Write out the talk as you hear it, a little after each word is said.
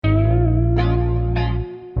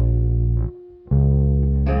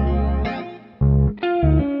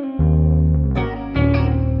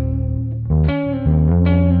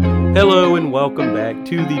welcome back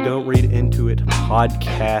to the Don't Read Into It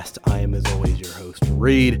podcast. I am, as always, your host,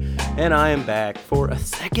 Reed, and I am back for a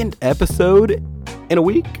second episode in a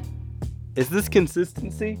week. Is this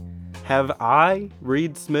consistency? Have I,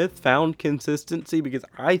 Reed Smith, found consistency? Because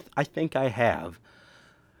I think I have.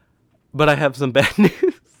 But I have some bad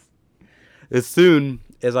news. As soon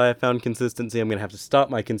as I have found consistency, I'm going to have to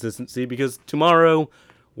stop my consistency because tomorrow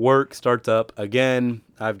work starts up again.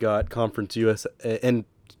 I've got Conference US, and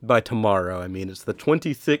by tomorrow, I mean it's the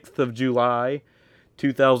 26th of July,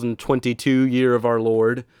 2022, year of our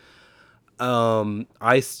Lord.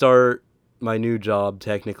 I start my new job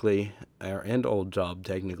technically, and old job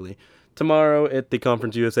technically, tomorrow at the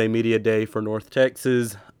Conference USA Media Day for North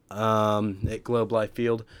Texas, at Globe Life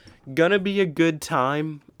Field. Gonna be a good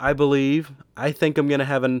time, I believe. I think I'm gonna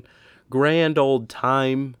have a grand old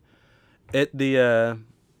time at the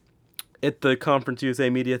Conference USA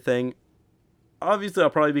Media thing. Obviously, I'll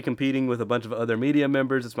probably be competing with a bunch of other media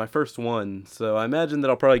members. It's my first one, so I imagine that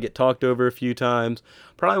I'll probably get talked over a few times.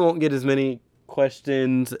 Probably won't get as many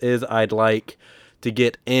questions as I'd like to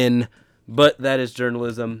get in, but that is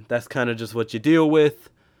journalism. That's kind of just what you deal with.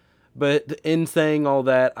 But in saying all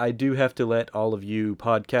that, I do have to let all of you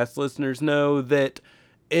podcast listeners know that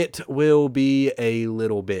it will be a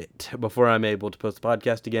little bit before I'm able to post a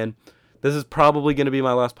podcast again. This is probably going to be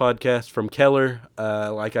my last podcast from Keller.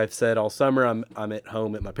 Like I've said all summer, I'm at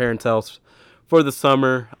home at my parents' house for the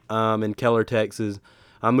summer in Keller, Texas.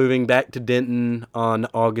 I'm moving back to Denton on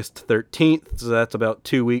August 13th, so that's about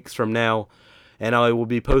 2 weeks from now. And I will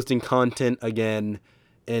be posting content again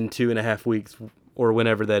in 2.5 weeks, or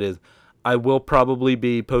whenever that is. I will probably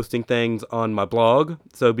be posting things on my blog,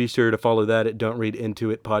 so be sure to follow that at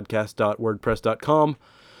don'treadintoitpodcast.wordpress.com.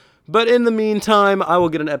 But in the meantime, I will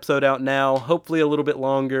get an episode out now, hopefully a little bit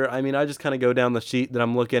longer. I mean, I just kind of go down the sheet that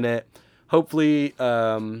I'm looking at. Hopefully,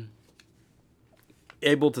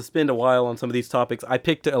 able to spend a while on some of these topics. I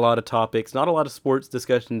picked a lot of topics, not a lot of sports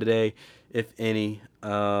discussion today, if any.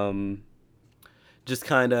 Just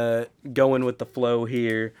kind of going with the flow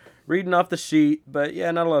here, reading off the sheet, but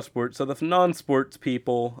yeah, not a lot of sports. So the non-sports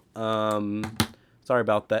people, sorry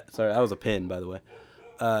about that. Sorry, that was a pin, by the way.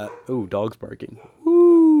 Ooh, dog's barking.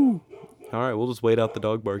 Woo! All right, we'll just wait out the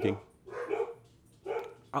dog barking.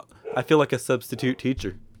 I feel like a substitute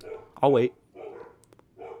teacher. I'll wait.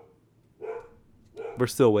 We're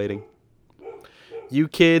still waiting. You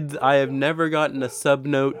kids, I have never gotten a sub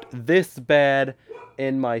note this bad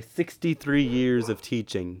in my 63 years of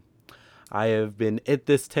teaching. I have been at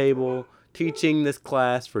this table teaching this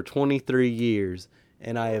class for 23 years,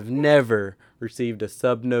 and I have never received a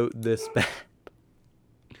sub note this bad.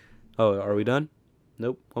 Oh, are we done?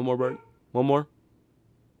 Nope. One more bark. One more.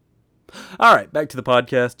 All right, back to the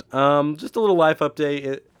podcast. Just a little life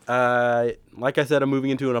update. Like I said, I'm moving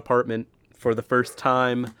into an apartment for the first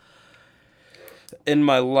time in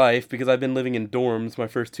my life because I've been living in dorms my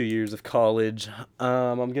first 2 years of college.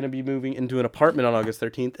 I'm going to be moving into an apartment on August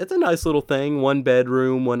 13th. It's a nice little thing. 1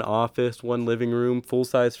 bedroom, 1 office, 1 living room,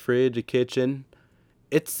 full-size fridge, a kitchen.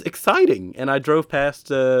 It's exciting. And I drove past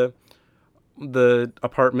the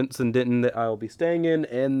apartments in Denton that I'll be staying in,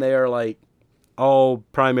 and they are like all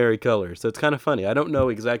primary colors. So it's kind of funny. I don't know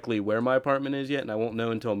exactly where my apartment is yet, and I won't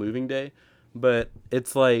know until moving day. But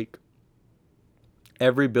it's like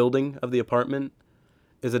every building of the apartment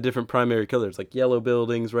is a different primary color. It's like yellow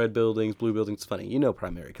buildings, red buildings, blue buildings. It's funny. You know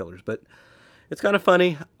primary colors, but it's kind of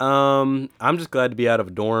funny. I'm just glad to be out of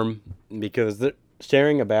a dorm because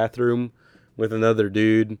sharing a bathroom with another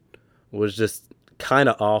dude was just kind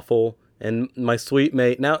of awful. And my suite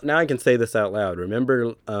mate, now I can say this out loud.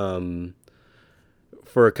 Remember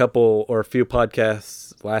for a few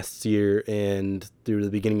podcasts last year and through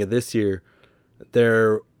the beginning of this year,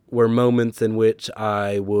 there were moments in which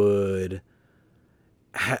I would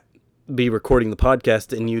be recording the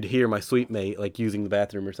podcast and you'd hear my suite mate like using the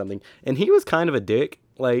bathroom or something. And he was kind of a dick.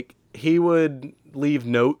 Like he would leave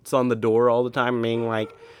notes on the door all the time being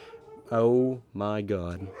like, oh my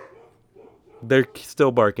God. They're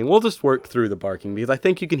still barking. We'll just work through the barking because I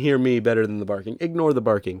think you can hear me better than the barking. Ignore the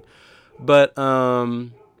barking. But,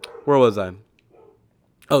 where was I?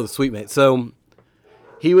 Oh, the suite mate. So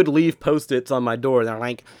he would leave Post-its on my door. They're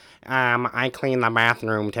like, I cleaned the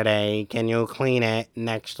bathroom today. Can you clean it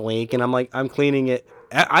next week? And I'm like, I'm cleaning it.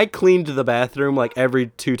 I cleaned the bathroom like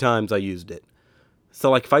every 2 times I used it.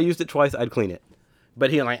 So like if I used it twice, I'd clean it.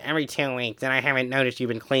 But he was like, every 2 weeks, and I haven't noticed you've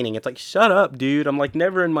been cleaning. It's like, shut up, dude. I'm like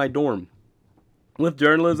never in my dorm. With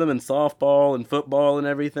journalism and softball and football and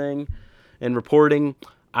everything and reporting,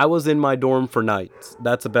 I was in my dorm for nights.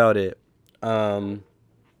 That's about it. I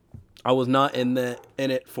was not in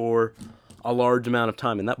it for a large amount of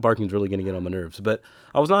time, and that barking's really going to get on my nerves. But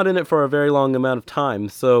I was not in it for a very long amount of time,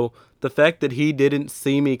 so the fact that he didn't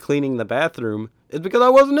see me cleaning the bathroom is because I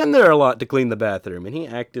wasn't in there a lot to clean the bathroom, and he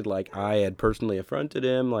acted like I had personally affronted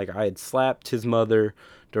him, like I had slapped his mother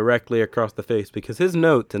directly across the face, because his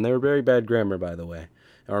notes, and they were very bad grammar, by the way,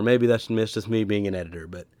 or maybe that's just me being an editor,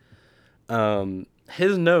 but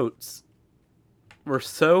his notes were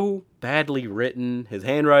so badly written. His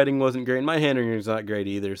handwriting wasn't great. My handwriting is not great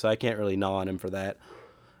either, so I can't really gnaw on him for that.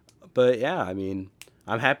 But yeah, I mean,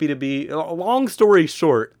 I'm happy to be, long story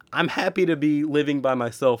short, I'm happy to be living by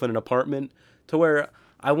myself in an apartment to where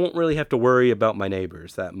I won't really have to worry about my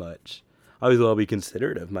neighbors that much. Obviously, I'll be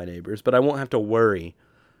considerate of my neighbors, but I won't have to worry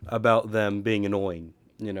about them being annoying,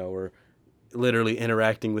 or literally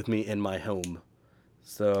interacting with me in my home.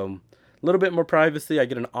 So a little bit more privacy. I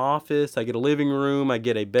get an office, I get a living room, I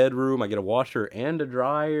get a bedroom, I get a washer and a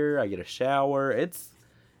dryer, I get a shower. It's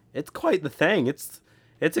quite the thing. It's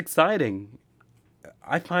exciting.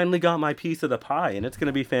 I finally got my piece of the pie, and it's going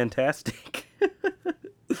to be fantastic.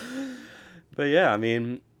 But yeah, I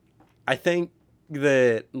mean, I think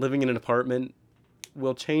that living in an apartment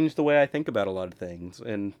will change the way I think about a lot of things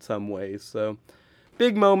in some ways. So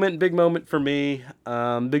big moment for me,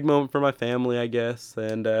 big moment for my family, I guess,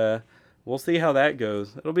 and we'll see how that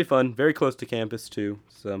goes. It'll be fun. Very close to campus, too.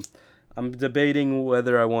 So I'm debating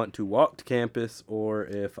whether I want to walk to campus or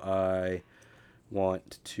if I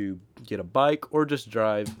want to get a bike or just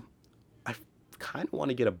drive. I kind of want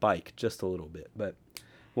to get a bike just a little bit, but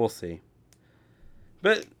we'll see.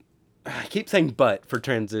 But I keep saying but for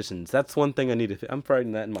transitions. That's one thing I need to... I'm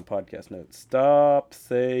writing that in my podcast notes. Stop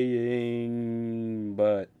saying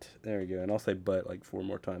but. There we go. And I'll say but like 4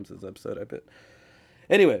 more times this episode, I bet.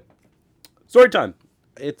 Anyway. Story time.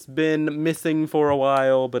 It's been missing for a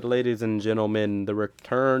while, but ladies and gentlemen, the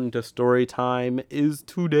return to story time is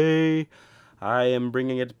today. I am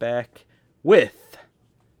bringing it back with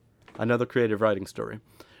another creative writing story.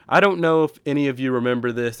 I don't know if any of you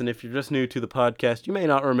remember this, and if you're just new to the podcast, you may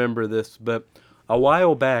not remember this, but a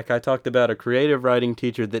while back I talked about a creative writing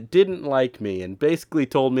teacher that didn't like me and basically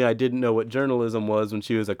told me I didn't know what journalism was when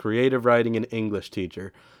she was a creative writing and English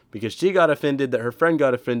teacher. Because she got offended that her friend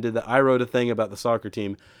got offended that I wrote a thing about the soccer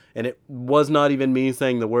team. And it was not even me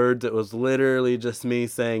saying the words. It was literally just me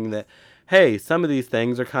saying that, hey, some of these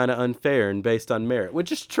things are kind of unfair and based on merit.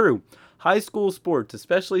 Which is true. High school sports,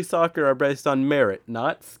 especially soccer, are based on merit,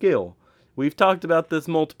 not skill. We've talked about this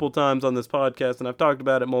multiple times on this podcast, and I've talked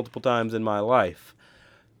about it multiple times in my life.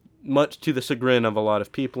 Much to the chagrin of a lot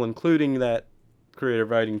of people, including that creative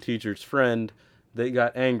writing teacher's friend that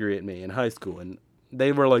got angry at me in high school. And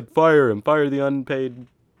they were like, fire him, fire the unpaid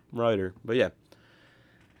writer. But yeah.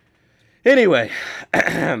 Anyway,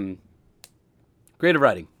 creative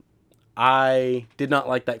writing. I did not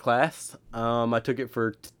like that class. I took it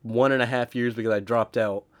for 1.5 years because I dropped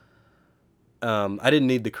out. I didn't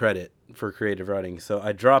need the credit for creative writing, so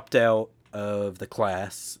I dropped out of the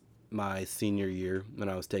class my senior year when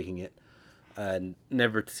I was taking it.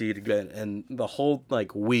 Never to see it again. And the whole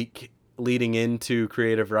week leading into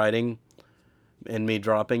creative writing and me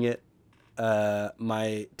dropping it,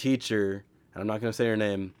 my teacher, and I'm not going to say her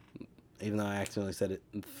name, even though I accidentally said it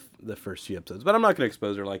in the first few episodes, but I'm not going to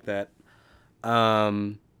expose her like that.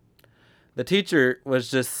 The teacher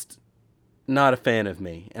was just not a fan of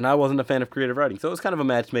me, and I wasn't a fan of creative writing, so it was kind of a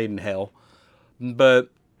match made in hell. But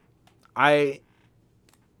I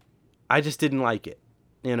just didn't like it.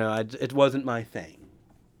 It wasn't my thing,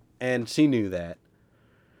 and she knew that.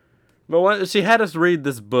 But she had us read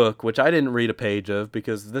this book, which I didn't read a page of,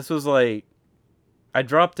 because this was I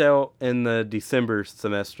dropped out in the December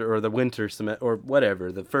semester, or the winter semester, or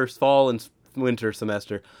whatever, the first fall and winter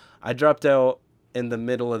semester. I dropped out in the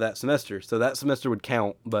middle of that semester, so that semester would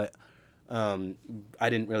count, but I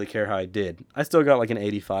didn't really care how I did. I still got an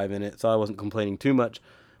 85 in it, so I wasn't complaining too much.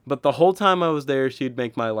 But the whole time I was there, she'd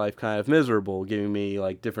make my life kind of miserable, giving me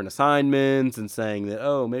different assignments and saying that,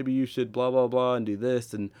 oh, maybe you should blah, blah, blah, and do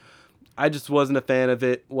this. And I just wasn't a fan of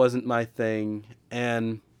it, wasn't my thing.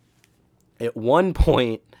 And at one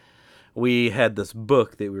point, we had this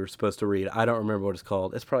book that we were supposed to read. I don't remember what it's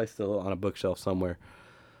called. It's probably still on a bookshelf somewhere.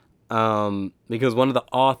 Because one of the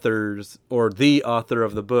authors, or the author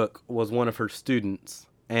of the book, was one of her students.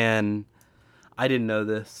 And I didn't know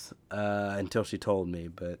this until she told me,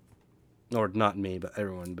 or not me, but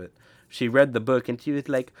everyone. But she read the book, and she was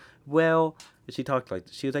like, well, she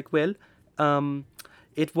was like, well,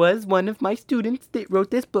 it was one of my students that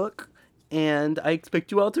wrote this book, and I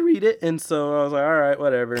expect you all to read it. And so I was like, all right,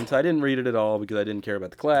 whatever. And so I didn't read it at all because I didn't care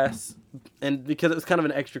about the class, and because it was kind of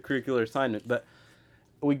an extracurricular assignment. But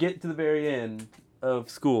we get to the very end, of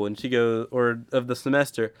school, and she goes, or of the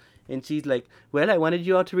semester, and she's like, well, I wanted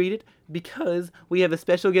you all to read it because we have a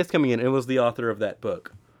special guest coming in. And it was the author of that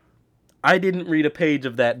book. I didn't read a page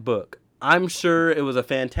of that book. I'm sure it was a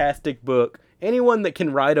fantastic book. Anyone that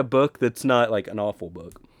can write a book that's not like an awful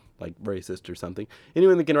book, like racist or something,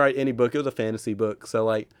 anyone that can write any book, it was a fantasy book. So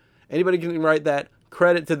like anybody can write that,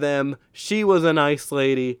 credit to them. She was a nice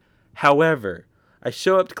lady. However, I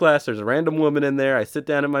show up to class, there's a random woman in there. I sit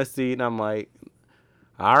down in my seat and I'm like,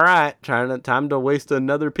 all right, time to waste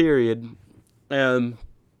another period. So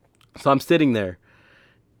I'm sitting there,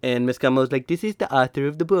 and Miss Kamala's like, this is the author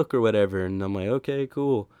of the book or whatever. And I'm like, okay,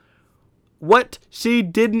 cool. What she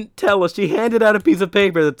didn't tell us, she handed out a piece of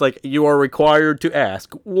paper that's like, you are required to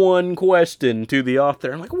ask one question to the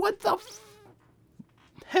author. I'm like, what the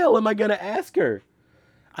hell am I going to ask her?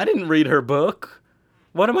 I didn't read her book.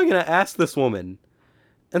 What am I going to ask this woman?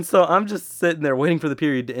 And so I'm just sitting there waiting for the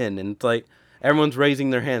period to end. And it's like, everyone's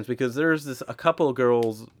raising their hands because there's a couple of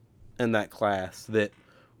girls in that class that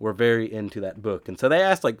were very into that book. And so they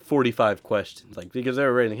asked like 45 questions, like, because they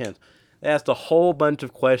were raising hands. They asked a whole bunch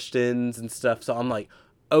of questions and stuff. So I'm like,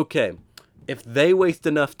 okay, if they waste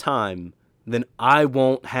enough time, then I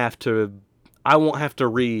won't have to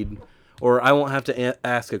read, or I won't have to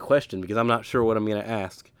ask a question because I'm not sure what I'm going to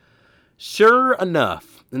ask. Sure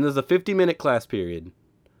enough, and there's a 50-minute class period,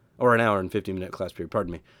 or an hour and 50-minute class period,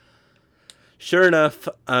 pardon me. Sure enough,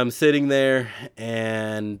 I'm sitting there,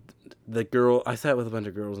 and I sat with a bunch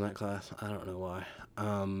of girls in that class. I don't know why.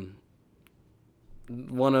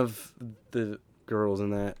 One of the girls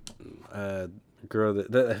in that girl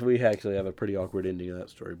that we actually have a pretty awkward ending of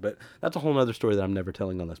that story, but that's a whole other story that I'm never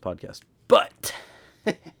telling on this podcast. But,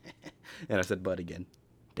 and I said but again.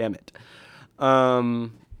 Damn it.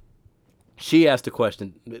 She asked a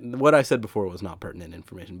question. What I said before was not pertinent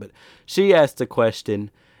information, but she asked a question,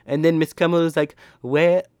 and then Miss Kamala was like,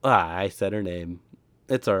 where? I said her name.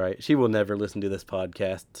 It's all right. She will never listen to this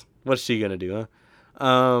podcast. What's she going to do,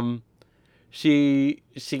 huh? She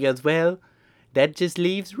goes, well, that just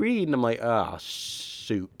leaves Reed. And I'm like, oh,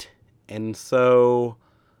 shoot. And so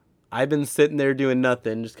I've been sitting there doing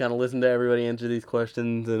nothing, just kind of listening to everybody answer these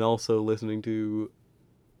questions, and also listening to,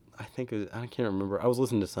 I can't remember. I was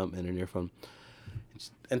listening to something in an earphone.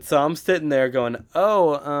 And so I'm sitting there going,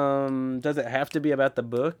 does it have to be about the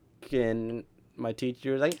book? And my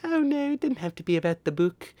teacher was like, oh, no, it didn't have to be about the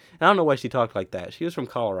book. And I don't know why she talked like that. She was from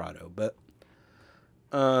Colorado, but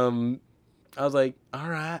I was like, all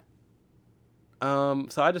right.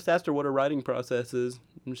 So I just asked her what her writing process is,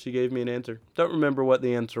 and she gave me an answer. Don't remember what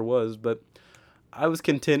the answer was, but I was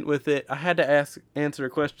content with it. I had to answer a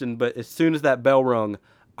question, but as soon as that bell rung,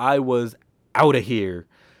 I was out of here.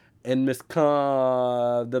 And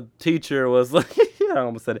the teacher was like, I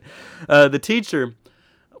almost said it. The teacher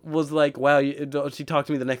was like, wow, she talked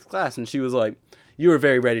to me the next class, and she was like, you were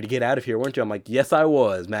very ready to get out of here, weren't you? I'm like, yes, I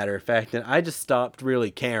was, matter of fact. And I just stopped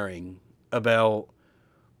really caring about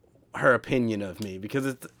her opinion of me,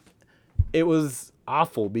 because it was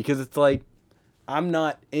awful, because it's like, I'm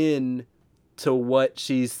not into what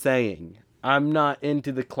she's saying. I'm not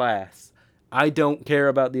into the class. I don't care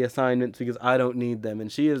about the assignments because I don't need them.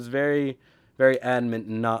 And she is very, very adamant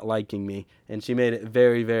in not liking me. And she made it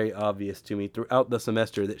very, very obvious to me throughout the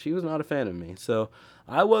semester that she was not a fan of me. So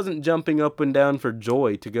I wasn't jumping up and down for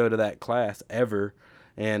joy to go to that class ever.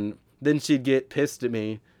 And then she'd get pissed at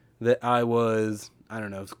me that I was, I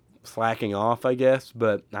don't know, slacking off, I guess.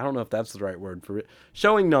 But I don't know if that's the right word for it.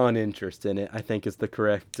 Showing non-interest in it, I think, is the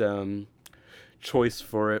correct choice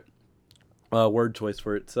for it. Word choice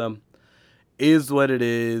for it. So is what it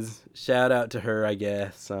is. Shout out to her, I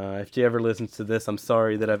guess. If she ever listens to this, I'm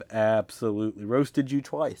sorry that I've absolutely roasted you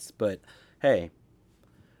twice. But hey,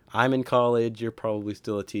 I'm in college. You're probably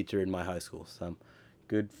still a teacher in my high school. So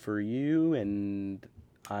good for you. And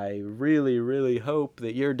I really, really hope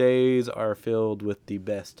that your days are filled with the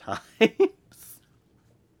best times.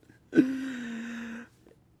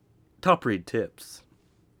 Top read tips.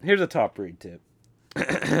 Here's a top read tip.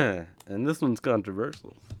 And this one's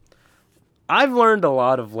controversial. I've learned a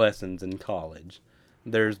lot of lessons in college.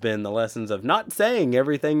 There's been the lessons of not saying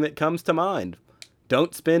everything that comes to mind.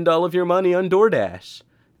 Don't spend all of your money on DoorDash.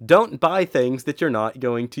 Don't buy things that you're not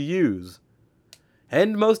going to use.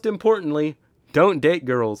 And most importantly, don't date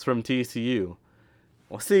girls from TCU.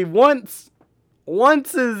 Well, see, once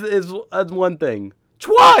is one thing.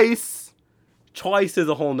 Twice is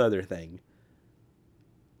a whole nother thing.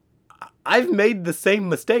 I've made the same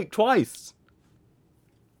mistake twice.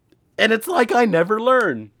 And it's like I never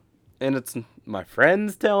learn. And it's my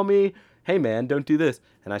friends tell me, hey man, don't do this.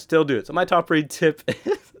 And I still do it. So my top read tip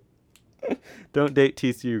is don't date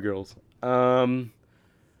TCU girls. That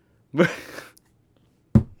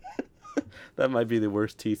might be the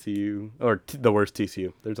worst TCU, or the worst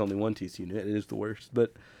TCU. There's only one TCU. It is the worst,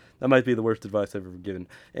 but that might be the worst advice I've ever given.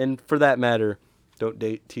 And for that matter, don't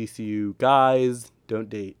date TCU guys. Don't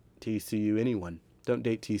date TCU anyone. Don't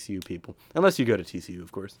date TCU people. Unless you go to TCU,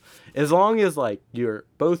 of course. As long as, like, you're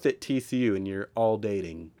both at TCU and you're all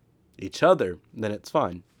dating each other, then it's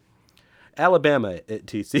fine. Alabama at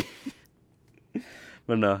TCU.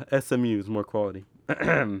 But no, SMU is more quality.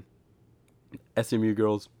 SMU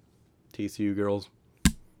girls, TCU girls,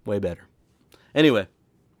 way better. Anyway,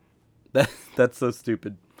 that's so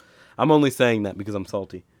stupid. I'm only saying that because I'm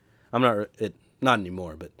salty. I'm not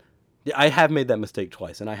anymore, but yeah, I have made that mistake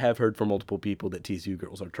twice, and I have heard from multiple people that TCU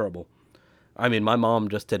girls are trouble. I mean, my mom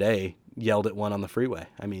just today yelled at one on the freeway.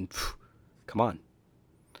 I mean, come on.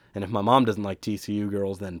 And if my mom doesn't like TCU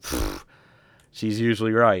girls, then she's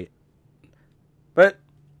usually right. But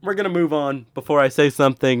we're going to move on before I say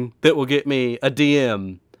something that will get me a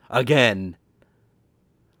DM again.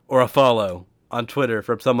 Or a follow on Twitter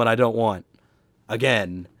from someone I don't want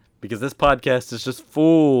again. Because this podcast is just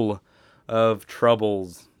full of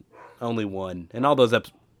troubles. Only one. And all those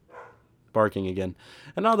barking again.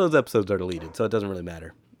 And all those episodes are deleted, so it doesn't really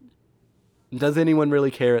matter. Does anyone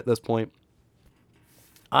really care at this point?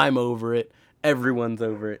 I'm over it. Everyone's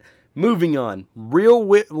over it. Moving on. Real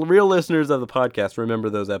listeners of the podcast remember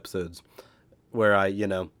those episodes where I,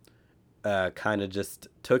 kind of just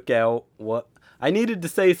took out what I needed to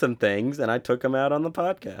say some things, and I took them out on the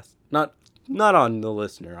podcast. Not on the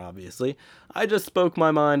listener, obviously. I just spoke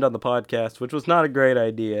my mind on the podcast, which was not a great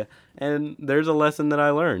idea. And there's a lesson that I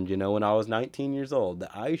learned, when I was 19 years old,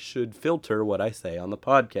 that I should filter what I say on the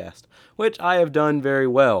podcast, which I have done very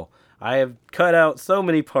well. I have cut out so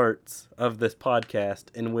many parts of this podcast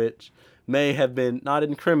in which may have been not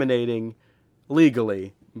incriminating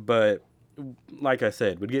legally, but like I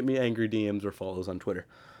said, would get me angry DMs or follows on Twitter.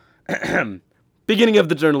 Beginning of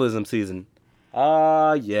the journalism season.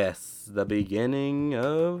 Yes, the beginning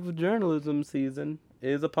of journalism season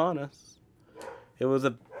is upon us. It was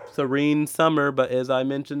a serene summer, but as I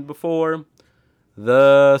mentioned before,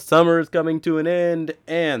 the summer is coming to an end,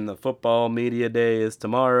 and the football media day is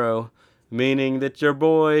tomorrow, meaning that your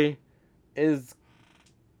boy is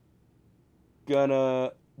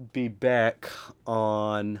gonna be back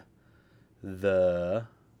on the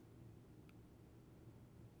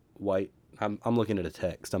white. I'm looking at a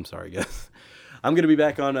text. I'm sorry, guys. I'm going to be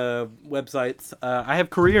back on websites. I have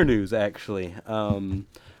career news, actually.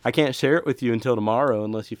 I can't share it with you until tomorrow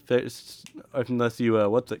unless you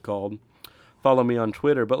what's it called? Follow me on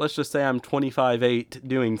Twitter. But let's just say I'm 25/8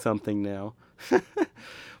 doing something now.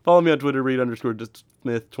 Follow me on Twitter,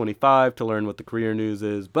 Reed_Smith25 to learn what the career news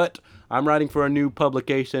is. But I'm writing for a new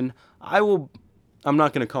publication. I'm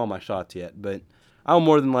not going to call my shots yet, but I'll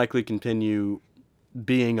more than likely continue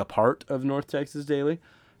being a part of North Texas Daily.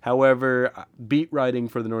 However, beat writing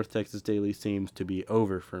for the North Texas Daily seems to be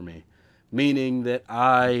over for me, meaning that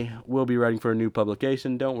I will be writing for a new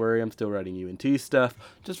publication. Don't worry, I'm still writing UNT stuff,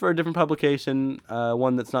 just for a different publication,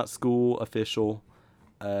 one that's not school official,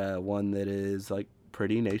 one that is like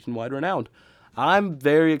pretty nationwide renowned. I'm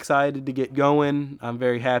very excited to get going. I'm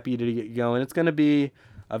very happy to get going. It's going to be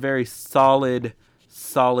a very solid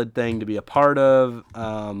thing to be a part of.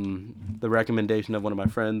 The recommendation of one of my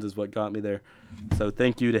friends is what got me there. So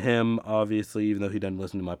thank you to him, obviously, even though he doesn't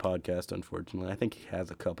listen to my podcast, unfortunately. I think he has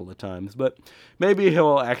a couple of times, but maybe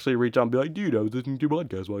he'll actually reach out and be like, dude, I was listening to your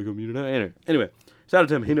podcast while I come here tonight. Anyway, shout out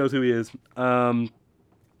to him. He knows who he is.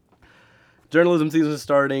 Journalism season is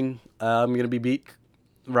starting. I'm going to be beat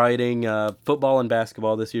writing football and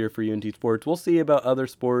basketball this year for UNT Sports. We'll see about other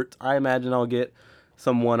sports. I imagine I'll get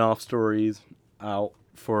some one-off stories out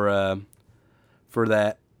for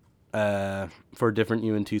that for different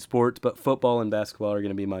UNT sports, but football and basketball are going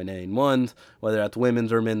to be my main ones. Whether that's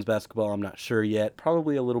women's or men's basketball, I'm not sure yet.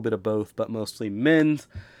 Probably a little bit of both, but mostly men's.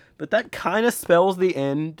 But that kind of spells the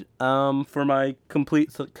end for my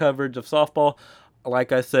complete coverage of softball.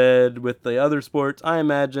 Like I said with the other sports, I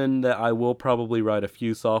imagine that I will probably write a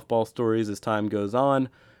few softball stories as time goes on,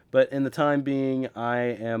 but in the time being, I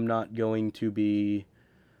am not going to be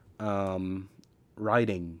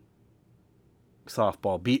writing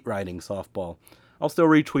softball, beat writing softball. I'll still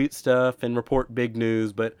retweet stuff and report big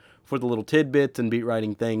news, but for the little tidbits and beat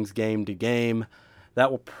writing things game to game,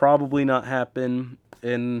 that will probably not happen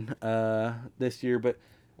in this year. But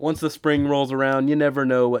once the spring rolls around, you never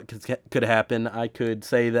know what could happen. I could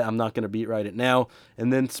say that I'm not going to beat write it now,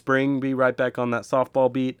 and then spring be right back on that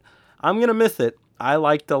softball beat. I'm going to miss it. I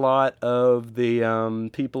liked a lot of the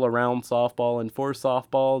people around softball and for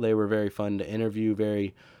softball. They were very fun to interview,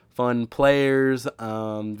 very fun players,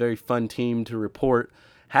 very fun team to report.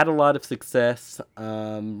 Had a lot of success,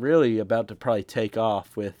 really about to probably take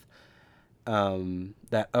off with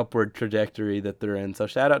that upward trajectory that they're in. So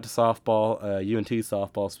shout out to softball, UNT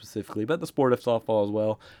softball specifically, but the sport of softball as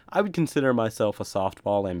well. I would consider myself a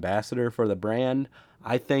softball ambassador for the brand.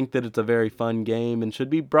 I think that it's a very fun game and should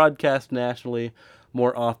be broadcast nationally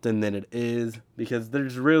more often than it is, because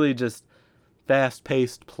there's really just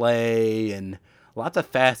fast-paced play and lots of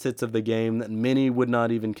facets of the game that many would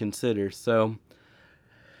not even consider. So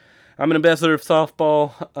I'm an ambassador of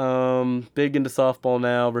softball, big into softball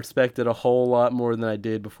now, respect it a whole lot more than I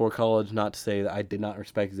did before college. Not to say that I did not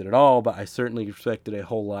respect it at all, but I certainly respect it a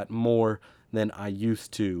whole lot more than I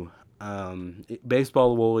used to.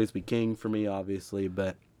 Baseball will always be king for me, obviously,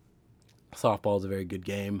 but softball is a very good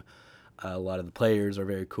game. A lot of the players are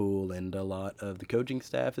very cool, and a lot of the coaching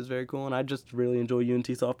staff is very cool, and I just really enjoy UNT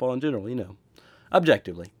softball in general,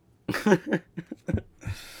 objectively.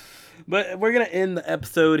 But we're going to end the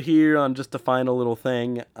episode here on just a final little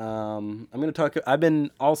thing. I'm going to talk, I've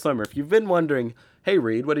been all summer. If you've been wondering, hey,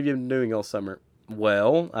 Reed, what have you been doing all summer?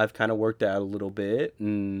 Well, I've kind of worked out a little bit,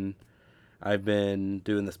 and I've been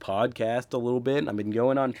doing this podcast a little bit, and I've been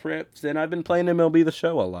going on trips, and I've been playing MLB The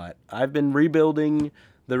Show a lot. I've been rebuilding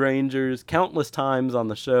the Rangers countless times on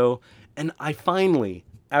the show, and I finally,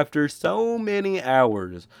 after so many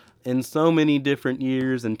hours in so many different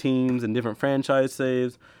years and teams and different franchise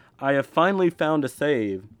saves, I have finally found a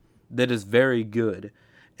save that is very good.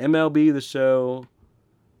 MLB The Show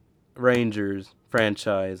Rangers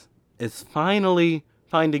franchise is finally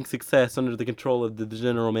finding success under the control of the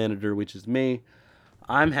general manager, which is me.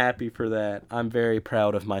 I'm happy for that. I'm very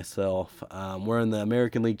proud of myself. We're in the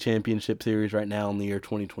American League Championship Series right now in the year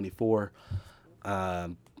 2024,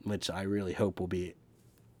 which I really hope will be,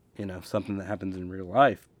 something that happens in real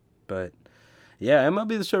life. But yeah,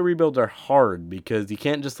 MLB The Show rebuilds are hard because you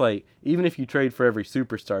can't just even if you trade for every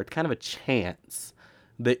superstar, it's kind of a chance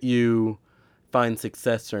that you find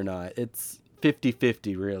success or not. It's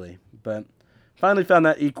 50-50 really. But finally found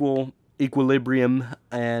that equilibrium,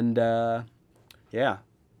 and yeah,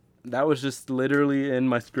 that was just literally in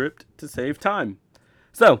my script to save time.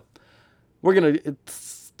 So we're going to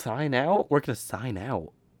sign out. We're going to sign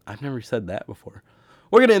out. I've never said that before.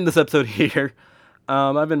 We're going to end this episode here.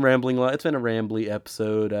 I've been rambling a lot. It's been a rambly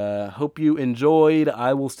episode. Hope you enjoyed.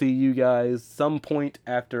 I will see you guys some point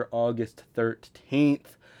after August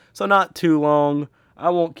 13th. So not too long. I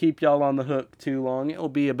won't keep y'all on the hook too long. It will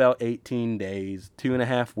be about 18 days,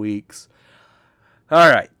 2.5 weeks. All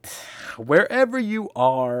right. Wherever you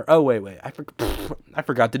are. Oh, wait. I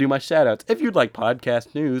forgot to do my shout-outs. If you'd like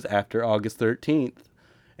podcast news after August 13th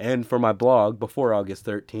and for my blog before August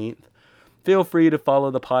 13th, feel free to follow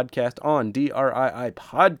the podcast on DRII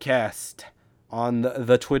Podcast on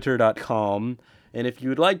the twitter.com. And if you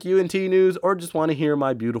would like UNT news or just want to hear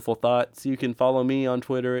my beautiful thoughts, you can follow me on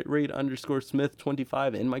Twitter at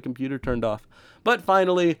Reed_Smith25 and my computer turned off. But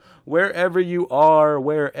finally, wherever you are,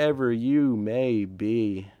 wherever you may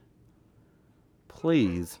be,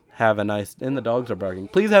 please have a nice, and the dogs are barking.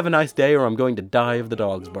 Please have a nice day or I'm going to die of the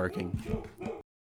dogs barking.